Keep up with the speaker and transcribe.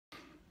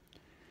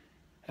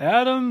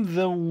Adam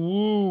the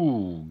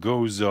Woo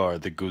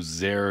Gozar, the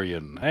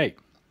Gozarian. Hey,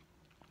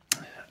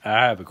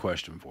 I have a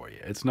question for you.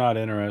 It's not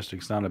interesting.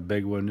 It's not a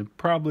big one. It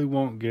probably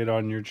won't get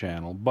on your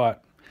channel,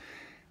 but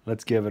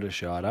let's give it a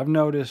shot. I've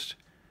noticed,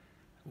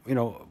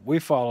 we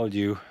followed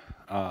you.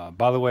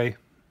 By the way,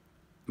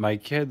 my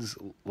kids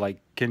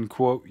can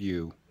quote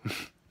you.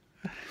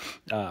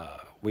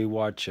 We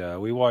watch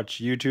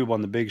YouTube on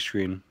the big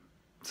screen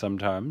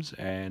sometimes,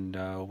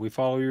 and we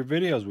follow your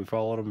videos. We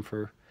followed them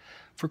for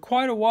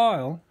quite a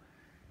while,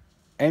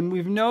 and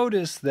we've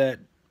noticed that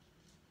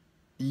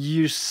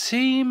you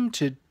seem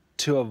to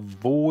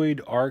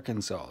avoid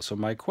Arkansas. So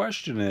my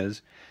question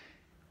is,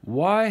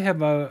 why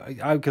have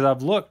I because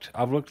I've looked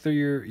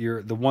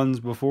through the ones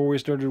before we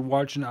started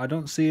watching. I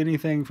don't see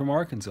anything from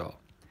Arkansas.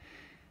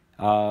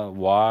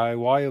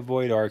 Why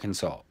avoid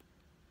Arkansas?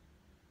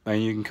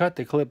 And you can cut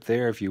the clip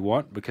there if you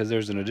want, because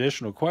there's an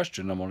additional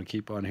question I'm going to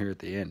keep on here at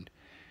the end.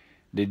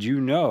 Did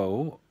you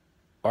know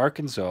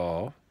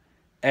Arkansas,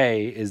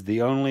 A, is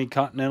the only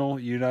continental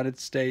United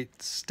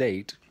States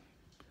state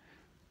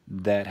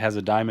that has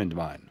a diamond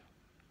mine?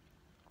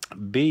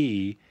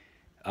 B,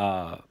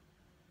 and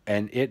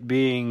it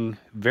being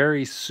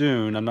very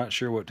soon, I'm not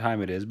sure what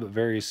time it is, but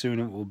very soon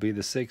it will be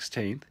the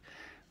 16th,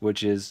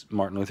 which is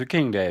Martin Luther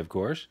King Day, of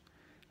course,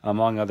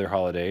 among other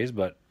holidays,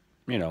 but,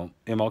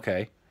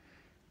 MLK.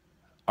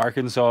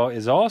 Arkansas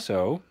is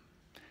also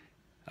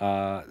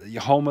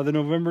home of the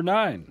November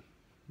 9.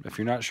 If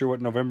you're not sure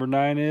what November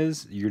 9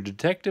 is, your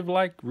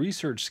detective-like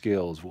research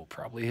skills will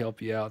probably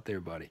help you out there,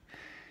 buddy.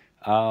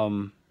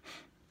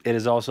 It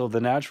is also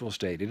the natural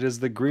state. It is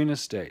the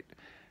greenest state.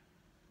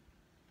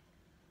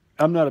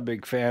 I'm not a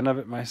big fan of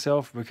it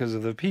myself because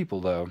of the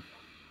people, though.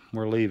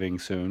 We're leaving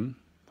soon,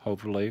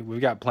 hopefully.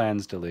 We've got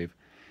plans to leave.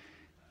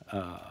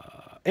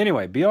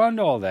 Anyway, beyond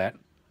all that,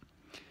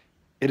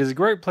 it is a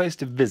great place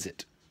to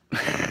visit.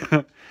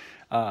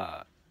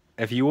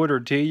 If you order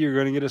tea, you're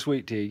going to get a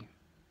sweet tea.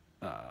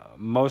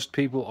 Most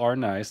people are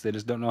nice. They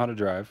just don't know how to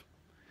drive.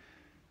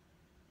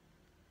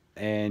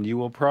 And you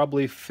will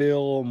probably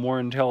feel more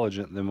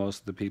intelligent than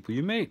most of the people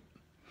you meet.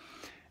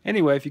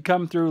 Anyway, if you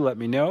come through, let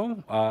me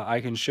know.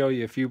 I can show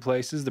you a few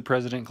places. The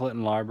President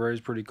Clinton Library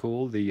is pretty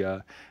cool.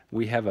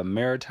 We have a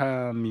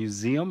maritime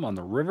museum on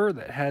the river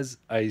that has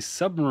a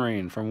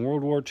submarine from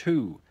World War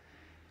II.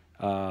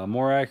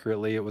 More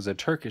accurately, it was a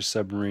Turkish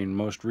submarine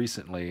most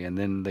recently, and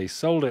then they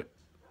sold it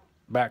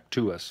back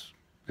to us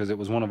because it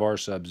was one of our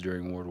subs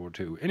during World War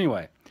II.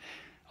 Anyway,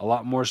 a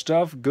lot more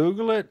stuff.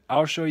 Google it.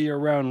 I'll show you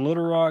around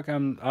Little Rock.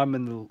 I'm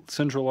in the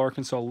central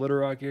Arkansas Little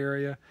Rock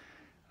area.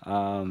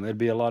 It'd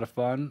be a lot of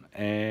fun,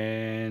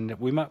 and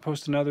we might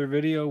post another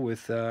video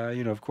with,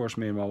 of course,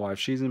 me and my wife.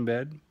 She's in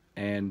bed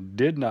and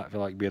did not feel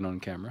like being on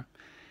camera.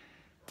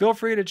 Feel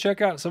free to check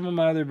out some of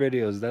my other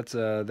videos.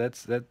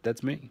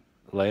 That's me.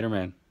 Later,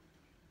 man.